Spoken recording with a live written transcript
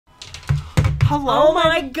Hello, Oh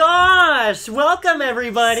my gosh! Welcome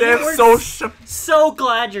everybody. We're so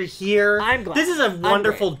glad you're here. I'm glad. This is a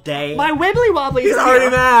wonderful day. My wibbly wobbly is He's already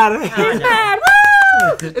here. mad. He's mad.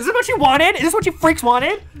 Woo! Is this what you wanted? Is this what you freaks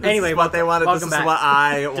wanted? Anyway, This is what they wanted. This welcome is back what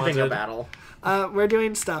I to Bingo wanted. Battle. We're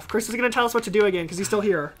doing stuff. Chris is gonna tell us what to do again because he's still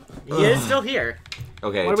here. He is still here.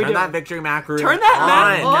 Okay, What are we turn that doing? victory macaroon Turn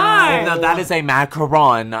that on. on. No, that is a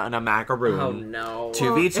macaron, not a macaroon. Oh no.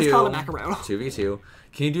 2v2. It's called a macaron. 2v2.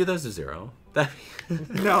 Can you do those to 0?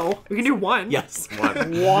 No, we can do one. Yes,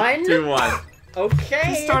 1. One? 2, 1.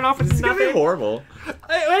 Okay. Start off with This is gonna be nothing. horrible.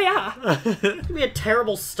 Yeah. It's gonna be a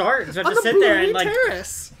terrible start. We have On to the sit there and Booty like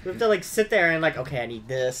Terrace. we have to like sit there and like, okay, I need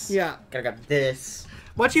this. Yeah. Gotta grab this.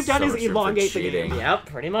 What you've done So is much room for elongate the cheating. game. Yep,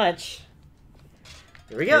 pretty much.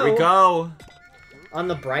 Here we go. Here we go. On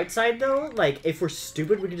the bright side though, like if we're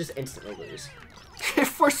stupid, we can just instantly lose.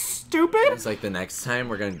 If we're stupid. It's like the next time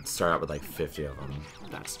we're gonna start out with like 50 of them.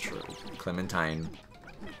 That's true. Clementine.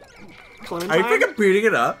 Clementine. Are you freaking beating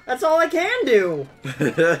it up? That's all I can do.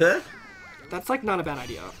 That's like not a bad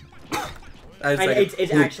idea.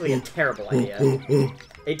 It's actually a terrible idea.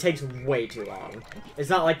 It takes way too long. It's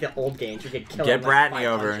not like the old games you could kill Get in, like, Bratney 5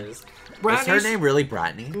 over. punches. Is her Bratney's- name really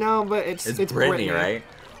Bratney? No, but it's Brittany, Brittany, right?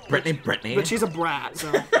 Brittany. But she's a brat,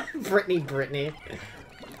 so Brittany.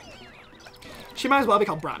 she might as well be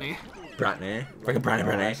called Bratney. Brittany. Freaking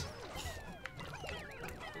Brittany.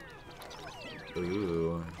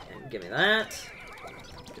 Ooh. Give me that.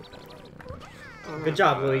 Good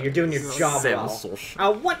job, Louie. You're doing your job well. Samsosh.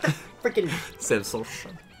 Oh, what the freaking... Samsosh.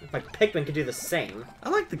 Like, Pikmin could do the same. I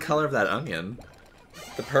like the color of that onion.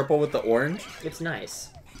 The purple with the orange. It's nice.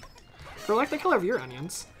 I like the color of your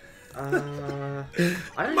onions. I Mine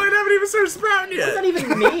don't haven't even started sprouting What does that yet.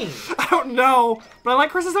 even mean? I don't know, but I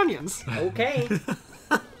like Chris's onions. Okay.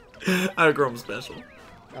 I grow them special.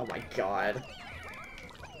 Oh my god.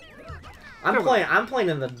 I'm playing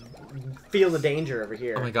in the field of danger over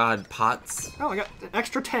here. Oh my god, pots. Oh, I got an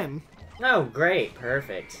extra 10. Oh, great.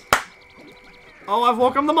 Perfect. Oh, I've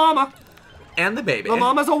woken the mama. And the baby. The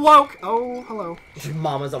mama's awoke. Oh, hello.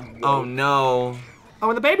 Mama's a Oh no. Oh,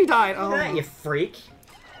 and the baby died. Oh. Look at that, you freak.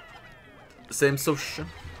 Samsosh.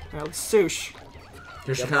 Alright, let's sush.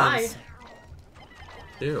 Here she Goodbye. comes.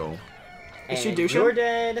 Ew. And she douching? you're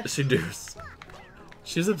dead. She does.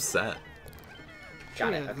 She's upset.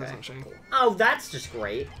 Got it. Yeah, Okay. isn't she? Oh, that's just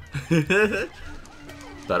great.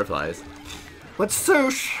 Butterflies. Let's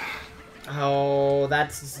sush. Oh,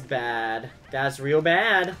 that's bad. That's real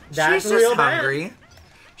bad. That's She's real just bad. hungry.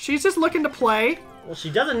 She's just looking to play. Well, she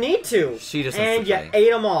doesn't need to. She just and wants you to play.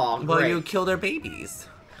 ate them all. Well, Great. you killed her babies.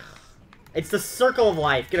 It's the circle of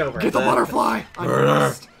life. Get over Get it. the butterfly.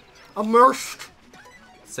 Immersed. Immersed.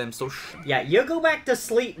 Samsosh. Yeah, you go back to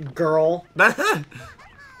sleep, girl.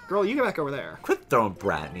 Girl, you get back over there. Quit throwing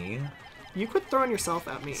Bratney. You quit throwing yourself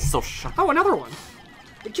at me. Sosh. Oh, another one.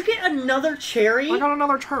 Did you get another cherry? I got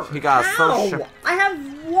another turn. He got a Ow! sosh. I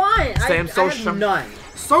have one. Same I social. have none.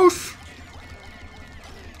 Sosh.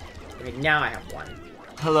 Okay, now I have one.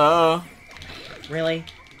 Hello. Really?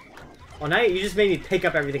 Well, now you just made me pick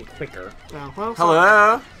up everything quicker. Oh, well,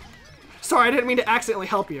 Hello. Sorry, I didn't mean to accidentally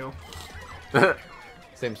help you.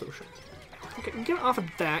 Samsosh. Okay, get off of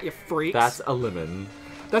that, you freaks. That's a lemon.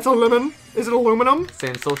 That's a lemon. Is it aluminum?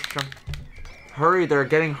 Samsosh. Hurry, they're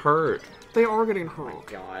getting hurt. They are getting Oh hurt.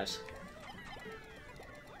 gosh.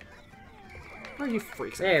 Where are you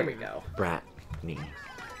freaks at? There Come we here. go. Bratney.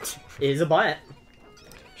 Is a butt.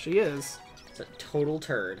 She is. It's a total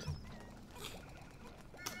turd.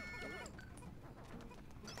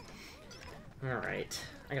 Alright.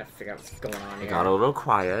 I gotta figure out what's going on here. Got a little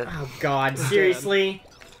quiet. Oh god, seriously?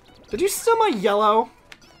 Did you steal my yellow?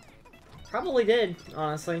 Probably did,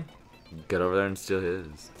 honestly. Get over there and steal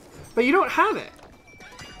his. But you don't have it.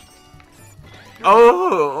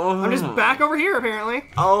 Oh! I'm just back over here, apparently.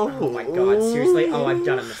 Oh! Oh my god, seriously? Oh, I've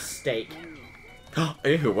done a mistake.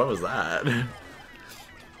 Ew, what was that?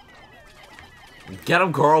 Get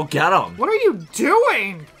him, girl, get him! What are you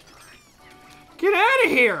doing? Get out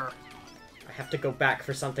of here. I have to go back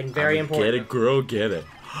for something very important. Get it, girl, get it.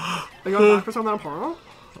 Are you going back for something important?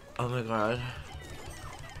 Oh my god.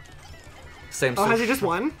 Same Oh, has he just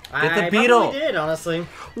won? Get the I beetle. probably did, honestly.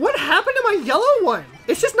 What happened to my yellow one?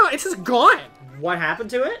 It's just gone. What happened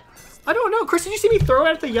to it? I don't know. Chris, did you see me throw it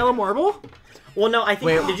at the yellow marble? Well, no, I think...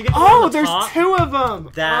 Wait, did you get the one Oh, on the there's top? 2 of them.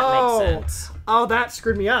 That makes sense. Oh, that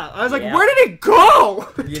screwed me up. I was like, Yeah. where did it go?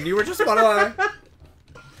 You were just about to...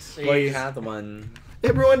 Well, you Jeez. had the one.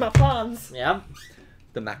 It ruined my plans. Yep.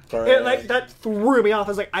 The Mac. That threw me off. I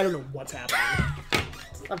was like, I don't know what's happening.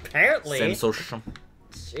 Apparently. Same social.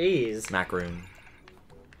 Jeez. Macaroon.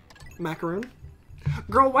 Macaroon.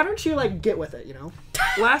 Girl, why don't you, like, get with it, you know?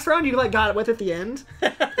 Last round, you, like, got it with at the end,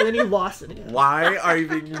 and then you lost it again. Why are you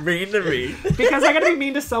being mean to me? Because I gotta be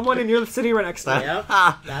mean to someone, and you're sitting right next to me. Yep,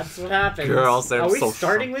 that's what happens. Girl, Sam's are we so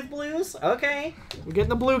starting with blues? Okay. We're getting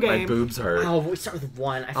the blue game. My boobs hurt. Oh, we start with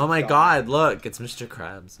one. Oh my god, look, it's Mr.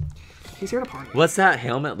 Krabs. He's here to party. What's that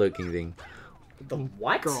helmet-looking thing? The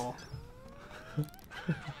what? Girl.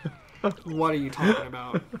 What are you talking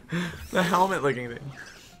about? The helmet-looking thing.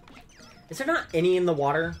 Is there not any in the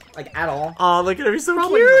water? Like, at all? Oh, look at him, he's so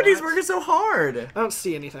Probably cute! not. He's working so hard! I don't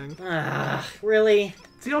see anything. Really?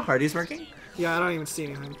 See how hard he's working? Yeah, I don't even see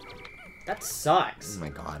anything. That sucks. Oh my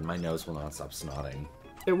god, my nose will not stop snotting.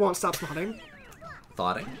 It won't stop snotting.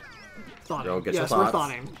 Thoughting? Thoughting. Yo, get yes, your we're thoughts.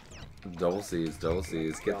 thoughting. Double C's, double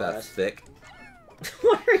C's. Get that Gosh. thick.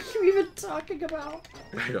 What are you even talking about?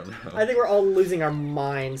 I don't know. I think we're all losing our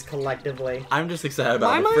minds collectively. I'm just excited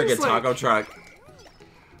about My the mind's friggin' taco truck.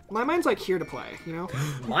 My mind's like here to play, you know?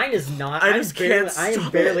 Mine is not. I just can't I am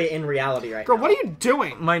stop barely in reality right Girl, now. what are you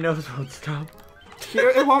doing? My nose won't stop. Here,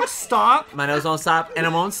 it won't stop. My nose won't stop, and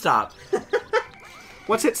it won't stop.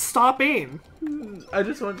 What's it stopping? I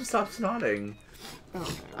just want to stop snotting.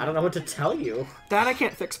 Okay. I don't know what to tell you. That I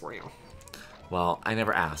can't fix for you. Well, I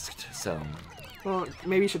never asked, so... Well,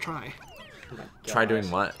 maybe you should try. Oh my Try doing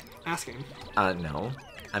gosh. what? Asking. No.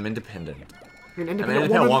 I'm independent. You're an I'm an independent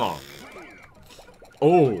independent woman.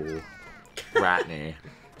 woman. Oh. Ratney.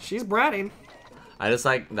 She's bratting. I just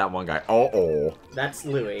like that one guy. Oh. That's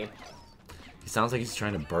Louis. He sounds like he's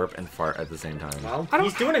trying to burp and fart at the same time. Well, I don't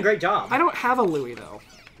he's doing a great job. I don't have a Louie, though.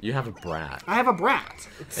 You have a brat. I have a brat.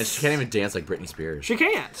 And she can't even dance like Britney Spears. She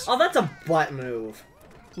can't. Oh, that's a butt move.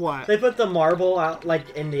 What? They put the marble out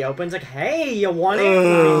like in the open. It's like, hey, you want it?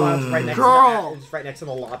 Meanwhile, it's right next Girl. to the, it's right next to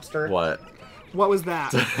the lobster. What? What was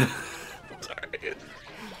that?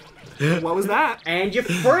 Sorry. What was that? And you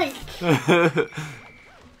freak.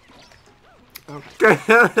 Okay.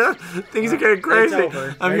 Things are getting crazy.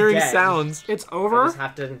 over. I'm They're hearing dead. sounds. It's I over? just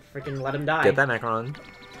have to freaking let him die. Get that macaron.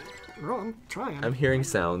 Girl, I'm trying. I'm hearing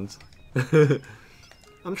sounds.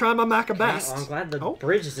 I'm trying my Maca Okay, best. well, I'm glad the Oh.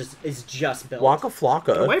 bridge is just built. Waka flocka.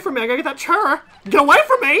 Get away from me, I gotta get that chur! Get away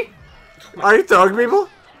from me! Are you throwing people?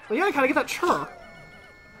 Well, yeah, I gotta get that chur.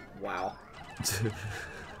 Wow. This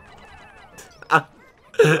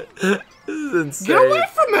is insane. Get away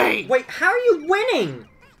from me! Wait, how are you winning?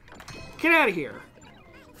 Get out of here.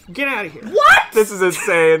 Get out of here. What? This is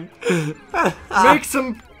insane. Make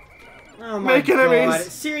some... Oh my Make god.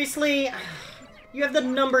 enemies. Seriously? You have the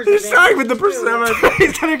numbers. He's advantage, starting with the too. persimmon.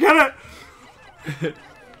 He's gonna get it!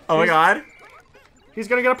 Oh my god. He's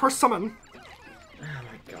gonna get a persimmon. Oh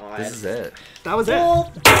my god. This is it. That was it.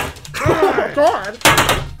 Well, Oh, God.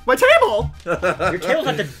 My table! your tables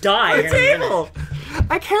have to die. The table.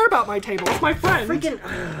 I care about my table. It's my friend. Freaking.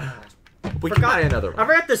 We can buy another I one.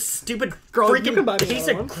 forgot the stupid Girl, you can buy freaking me piece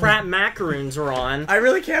another of one. crap macaroons we're on. I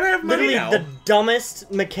really can't have money Literally now. the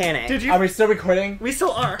dumbest mechanic. Did you... Are we still recording? We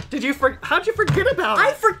still are. Did you how'd you forget about I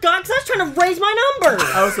it? forgot because I was trying to raise my number.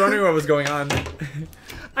 I was wondering what was going on.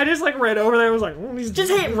 I just like ran over there and was like, he's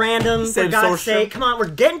Just hit random, for Save God's social. sake. Come on, we're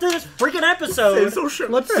getting to this freaking episode. let's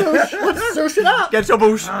sush it up. Get your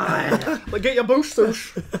boosh. Like, get your boosh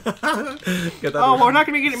sush. Get that Oh, boosh. we're not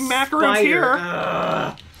gonna be getting macaroons Spider.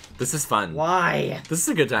 here. This is fun. Why? This is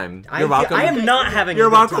a good time. You're welcome. I am not having You're a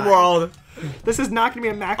good welcome, time. world. This is not gonna be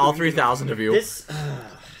a macaroon. All 3,000 of you. This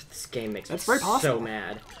game makes That's me very possible. so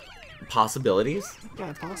mad. Possibilities?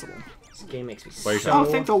 Yeah, it's possible. This game makes me Why are you so Oh,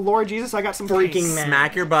 thank the Lord Jesus, I got some freaking paint. mad.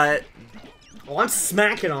 Smack your butt. Oh, I'm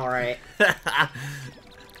smacking alright.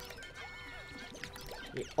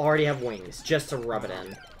 You already have wings, just to rub it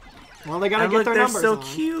in. Well, they gotta And get look, their they're numbers so on.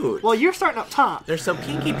 cute. Well, you're starting up top. They're so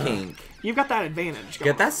pinky pink. You've got that advantage.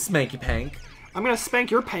 Get that smanky pank. I'm gonna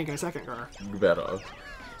spank your pank in a second, girl. You better.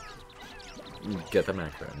 Get the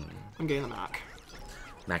macaron. I'm getting the mac.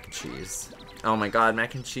 Mac and cheese. Oh my god,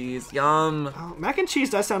 mac and cheese. Yum. Oh, mac and cheese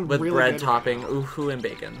does sound With really bread good. topping. Ooh, and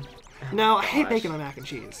bacon. No, I hate Gosh. bacon on mac and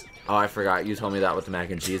cheese. Oh, I forgot. You told me that with the mac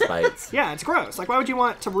and cheese bites. Yeah, it's gross. Like, why would you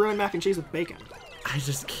want to ruin mac and cheese with bacon? I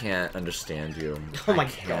just can't understand you. Oh my I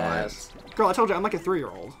can't. gosh. Girl, I told you, I'm like a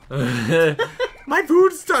 3-year-old. My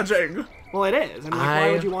food's touching. Well, it is. I mean, like,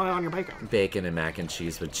 why would you want it on your bacon? Bacon and mac and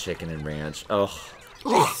cheese with chicken and ranch. Oh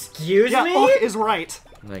Excuse Yeah, me? is right.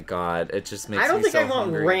 my god, it just makes I don't me think so I want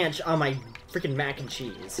hungry. ranch on my freaking mac and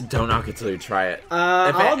cheese. Don't knock it till you try it.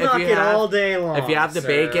 I'll knock you it have- all day long. If you have the sir.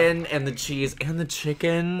 bacon and the cheese and the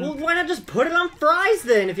chicken, Well, why not just put it on fries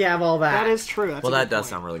then if you have all that? That is true. That's well, a that good does point.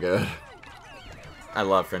 sound really good. I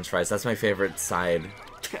love French fries. That's my favorite side.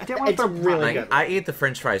 I didn't want to It's throw really Like, good. I eat the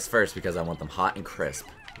French fries first because I want them hot and crisp.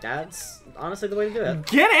 That's honestly the way to do it.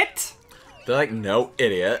 Get it! They're like, no,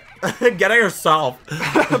 idiot. Get it yourself.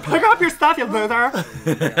 Pick up your stuff, you loser.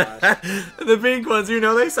 The pink ones, you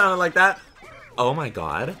know they sounded like that. Oh my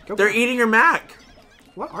god. They're eating your Mac.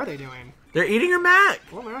 What are they doing? They're eating your Mac.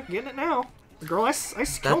 Well, they're not getting it now. Girl, I killed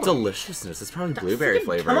That them. deliciousness. It's probably blueberry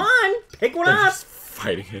flavor. Come on, pick one They're up. just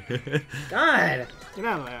fighting it. God. Get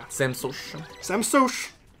out of there. Same social. Sam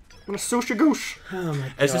Soch. I'm gonna Soch a goosh. Oh my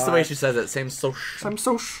God. It's just the way she says it. Same social. Sam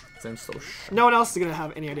Soch. Same social. No one else is gonna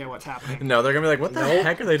have any idea what's happening. No, they're gonna be like, what the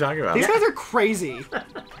heck are they talking about? These guys are crazy.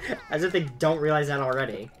 As if they don't realize that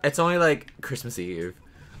already. It's only like Christmas Eve.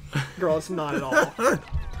 Girl, it's not at all.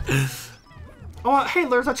 Oh, hey,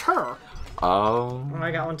 there's a chur. Oh. Oh,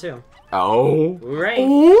 I got one too. Oh. Hooray.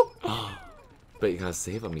 Ooh. But you gotta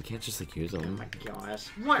save them. You can't just like use them. Oh my gosh.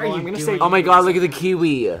 What are Well, I'm you gonna doing? save Oh my god, look at the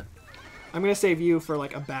kiwi. I'm gonna save you for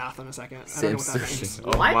like a bath in a second. I don't know Same what that means.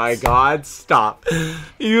 social. Oh What? my god, stop.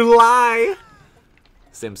 You lie.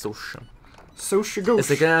 Same social. Soch a goosh. Is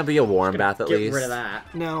it gonna be a warm bath at Get least? rid of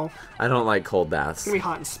that. No. I don't like cold It's baths. gonna be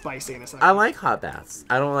hot and spicy in a second. I like hot baths.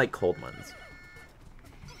 I don't like cold ones.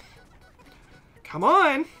 Come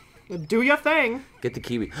on. Do your thing. Get the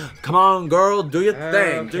kiwi. Come on, girl. Do your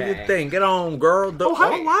thing. Do your Okay. thing. Get on, girl. Oh,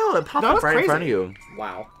 hi. Wow. It popped That up was right in front of crazy. you.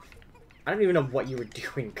 Wow. I don't even know what you were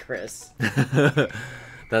doing, Chris.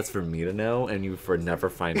 That's for me to know, and you for never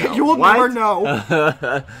find out. You will What? never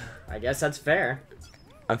know. I guess that's fair.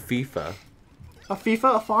 A FIFA. A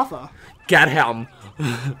FIFA, a Fafa. Get him.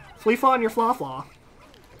 Fleefa on your flaw flaw.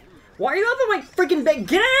 Why are you up in my freaking bed?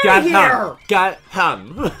 Get out of here! Get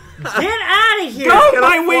him. Get out of here! Go, Get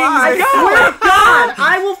my a wings! fly. Go! Swear to God,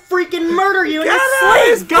 I will freaking murder you in Get your him.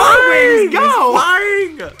 He's sleep! Go, wings, go!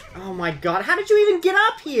 Flying. Oh my God, how did you even get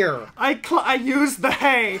up here? I used the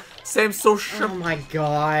hay. Same social. Oh my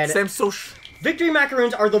God. Same social. Victory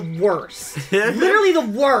macaroons are the worst. Literally the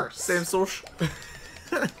worst. Same social.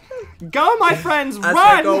 Go, my friends, I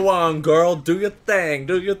run! said, go on, girl. Do your thing.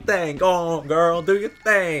 Do your thing. Go on, girl. Do your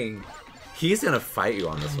thing. He's gonna fight you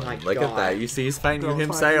on this one. my Look at God. that. You see, he's fighting Girl, you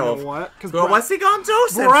fine, you know himself. what? 'Cause Girl, what's he gonna do?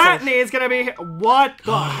 Same Brittany is gonna be. What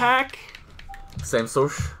the heck? social. Same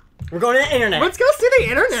social. We're going to the internet. Let's go see the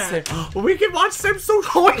internet. We can watch Same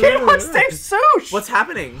social. We can watch Same Sush. What's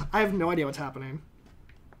happening? I have no idea what's happening.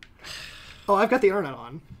 Oh, I've got the internet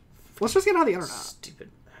on. Let's just get on the internet. Stupid.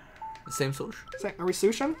 Same social. Are we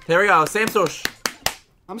sushing? There we go. Same social.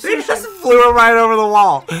 I'm They sushing. just flew it right over the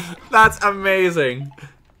wall. That's amazing.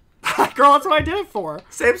 Girl, that's what I did it for.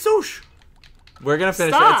 Same social. We're gonna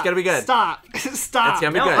finish Stop. it. It's gonna be good. Stop. Stop. It's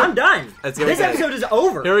gonna be No, good. I'm done. It's gonna be This good. episode is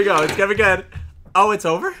over. Here we go. It's gonna be good. Oh, it's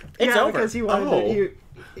over? It's Yeah, over. because he wanted to,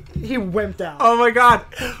 he wimped out. Oh my god.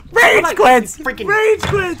 Rage quits! freaking- Rage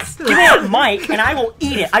quits! Give me that mic and I will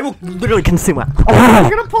eat it. I will literally consume it. You're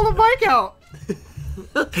gonna pull the mic out.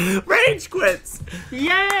 Rage quits! Yay!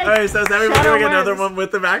 Alright, so is everybody Shadow doing another wins. one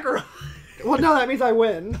with the macaron? Well, no, that means I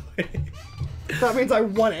win. That means I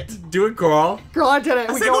won it. Do it, girl. Girl, I did it.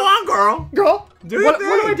 I We said go on, girl. Girl, Do what your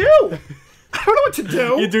do I thing. do? I don't know what to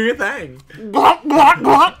do. You do your thing. Glop, glop,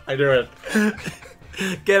 glop. I do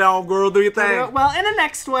it. Get on, girl. Do your thing. Well, in the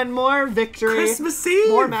next one, more victory. Christmas Eve.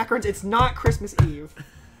 More macarons. It's not Christmas Eve.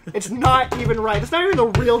 It's not even right. It's not even the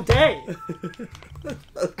real day.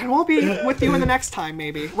 And we'll be with you in the next time,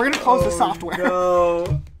 maybe. We're gonna close the software.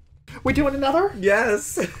 No. We doing another?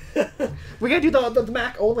 Yes. We gotta do the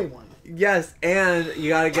Mac only one. Yes, and you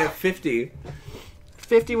gotta get 50.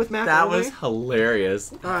 50 with Mac That only. was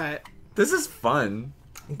hilarious. All right. This is fun.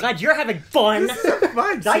 I'm glad you're having fun. This is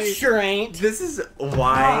fun. I See, sure ain't. This is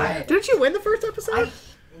why. Didn't you win the first episode?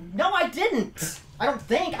 No, I didn't. I don't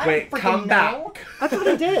think. I Wait, don't freaking come know. back. I thought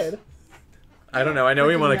I did. I don't know. I know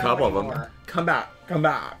we won a know couple of them. anymore. Come back. Come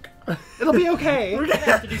back. It'll be okay. You're gonna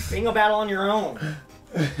have to do bingo battle on your own.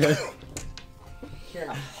 Here in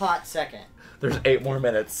a hot second. There's 8 more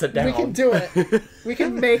minutes. Sit down. We can do it. We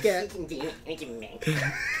can make it.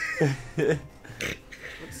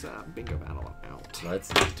 Let's bingo battle out. Let's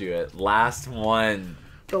do it. Last one.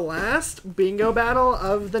 The last bingo battle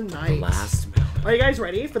of the night. Last. Are you guys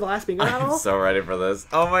ready for the last bingo battle? I'm so ready for this.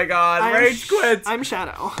 Oh my god. I'm Rage quits. I'm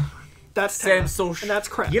Shadow. That's Same Taff, social. and that's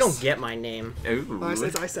Chris. You don't get my name. Ooh. I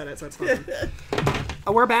said it, so it's fine.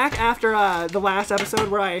 We're back after the last episode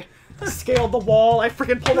where I scaled the wall. I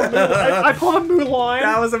freaking pulled a Mulan. I pulled a Mulan.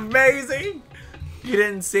 That was amazing. You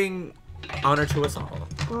didn't sing Honor to Us All.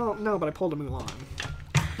 Well, no, but I pulled a Mulan.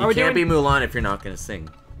 You can't be Mulan if you're not gonna sing.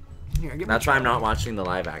 Here, give That's me why I'm not watching the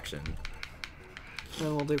live action.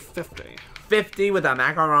 Then we'll do 50. 50 with a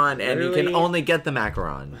macaron, and you can Really? only get the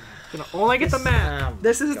macaron. Gonna only get the map. Oh,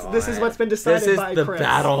 this is what's been decided This is by the Chris.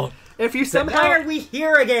 battle If you Why somehow are we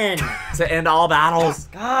here again? to end all battles.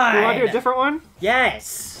 God. you want to do a different one,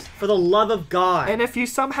 Yes. For the love of God. And if you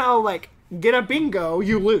somehow, like, get a bingo,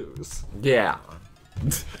 you lose. Yeah.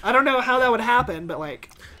 I don't know how that would happen, but,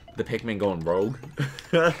 like... The Pikmin going rogue.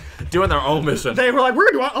 Doing their own mission. They were like,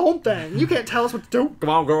 we're gonna do our own thing. You can't tell us what to do. Come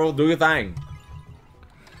on, girl, do your thing.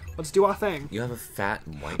 Let's do our thing. You have a fat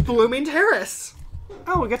and white. Blooming Terrace.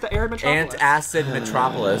 Oh, we got the Arid Metropolis. Antacid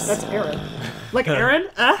Metropolis. That's Arid. Like Aaron?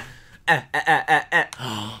 Oh.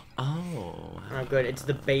 Oh, good. It's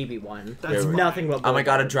the baby one. That's nothing but. Oh my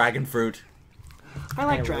god, a dragon fruit. I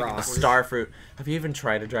like And dragon rock. A fruit. star fruit. Have you even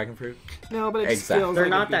tried a dragon fruit? No, but it just Exactly. feels They're like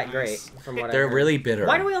not it'd be that nice. great, from what I They're heard. really bitter.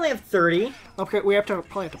 Why do we only have 30? Okay, we have to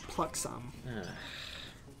probably have to pluck some.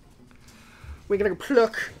 We gotta go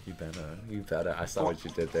pluck. You better. You better. I saw what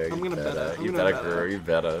you did there. I'm You gonna better. better. I'm You gonna better, better. girl. You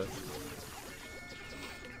better.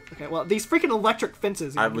 Okay, well, these freaking electric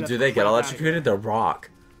fences. Do they get electrocuted? They're rock.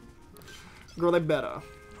 Girl, they better.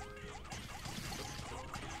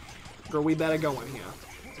 Girl, we better go in here.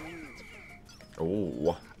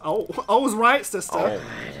 Oh. Oh's right, sister.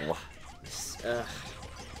 Oh.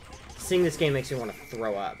 Seeing this game makes me want to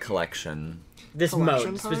throw up. Collection. This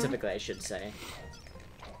Collection mode, time? specifically, I should say.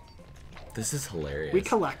 This is hilarious. We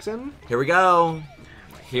collecting. Here we go.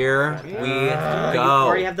 Here we You go.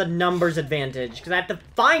 already have the numbers advantage, because I have to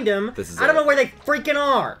find them. This is I don't it. know where they freaking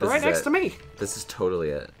are. This Right is next it. to me. This is totally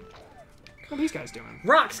it. What are these guys doing?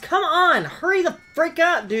 Rocks, come on! Hurry the frick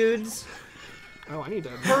up, dudes! Oh, I need to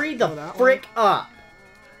Hurry the go that frick way. up!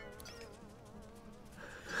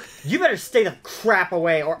 You better stay the crap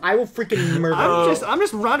away, or I will freaking murder you. I'm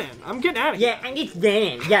just running. I'm getting out of here. Yeah, and it's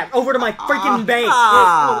then. Yeah, over to my freaking base.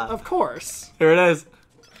 Well, of course. Here it is.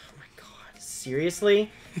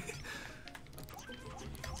 Seriously?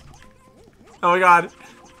 Oh my god.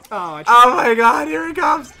 Oh, Oh my god, here it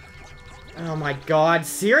comes. Oh my god,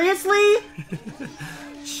 seriously?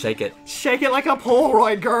 Shake it. Shake it like a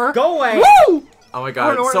Polaroid, girl. Go away. Woo! Oh my I don't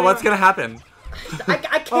god. know where So they what's are. gonna happen? I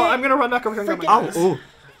can't. Oh, I'm gonna run back over here and grab my Oh, guns. ooh.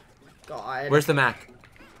 God. Where's the Mac?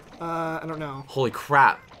 I don't know. Holy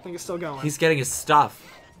crap. I think it's still going. He's getting his stuff.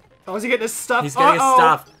 Oh, is he getting his stuff? He's getting his Uh-oh.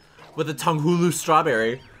 stuff with a Tunghulu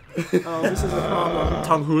strawberry. Oh, this is a problem.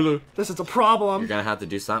 Tunghulu. This is a problem. You're gonna have to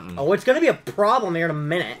do something. Oh, it's gonna be a problem here in a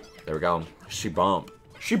minute. There we go. She bump.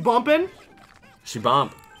 She bumping? She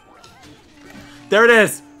bump. There it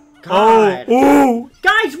is. God. Oh.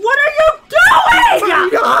 Guys, what are you Oh my doing?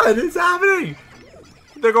 god, it's happening.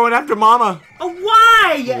 They're going after Mama. Oh,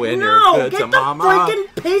 why? When no, you're good get to the mama.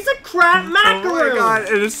 freaking piece of crap macaroon. Oh my god,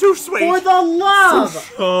 it is so sweet. For the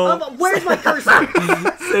love Oh. of, where's my cursor?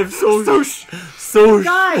 Save so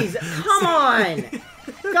Guys, come on.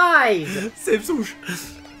 Guys. Save so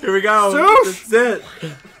Here we go. Sush. That's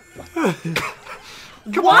it.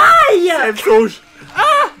 Why? Save so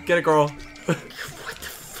Get it, girl.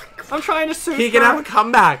 I'm trying to sush. He can have a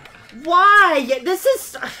comeback. Why? This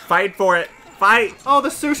is... Fight for it. Fight. Oh, the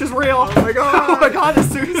sush is real. Oh my god. Oh my god, the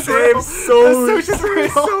sush is Save real. so The sush is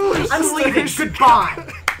real. I'm leaving.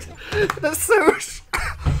 Goodbye. The sush.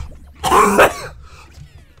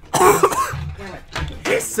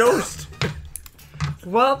 He's so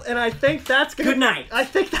Well, and I think that's gonna. Good night. I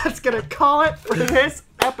think that's gonna call it for this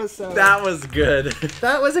episode. That was good.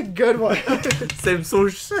 That was a good one. Save so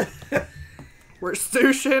We're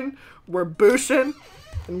sushing, we're booshin',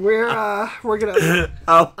 and we're gonna.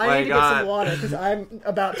 Oh I my need to get god. some water because I'm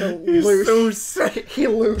about to You're loosh. so sick. He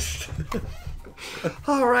looshed.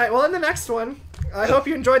 All right. Well, in the next one, I hope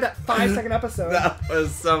you enjoyed that 5-second episode. That was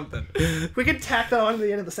something. We can tack that on to the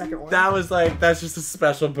end of the second one. That was like, that's just a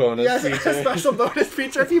special bonus yes, feature. a special bonus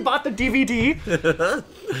feature if you bought the DVD.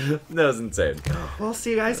 That was insane. We'll see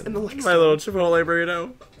you guys in the next My one. little Chipotle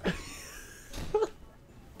burrito.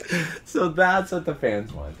 So that's what the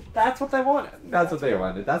fans wanted. That's what they wanted. That's what they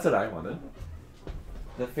wanted. That's what I wanted.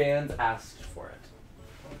 The fans asked for it.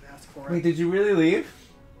 Ask for Wait, it. did you really leave?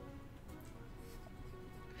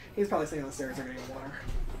 He's probably sitting on the stairs or getting water.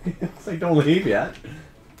 It's like, don't leave yet.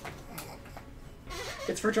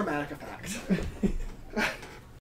 It's for dramatic effect.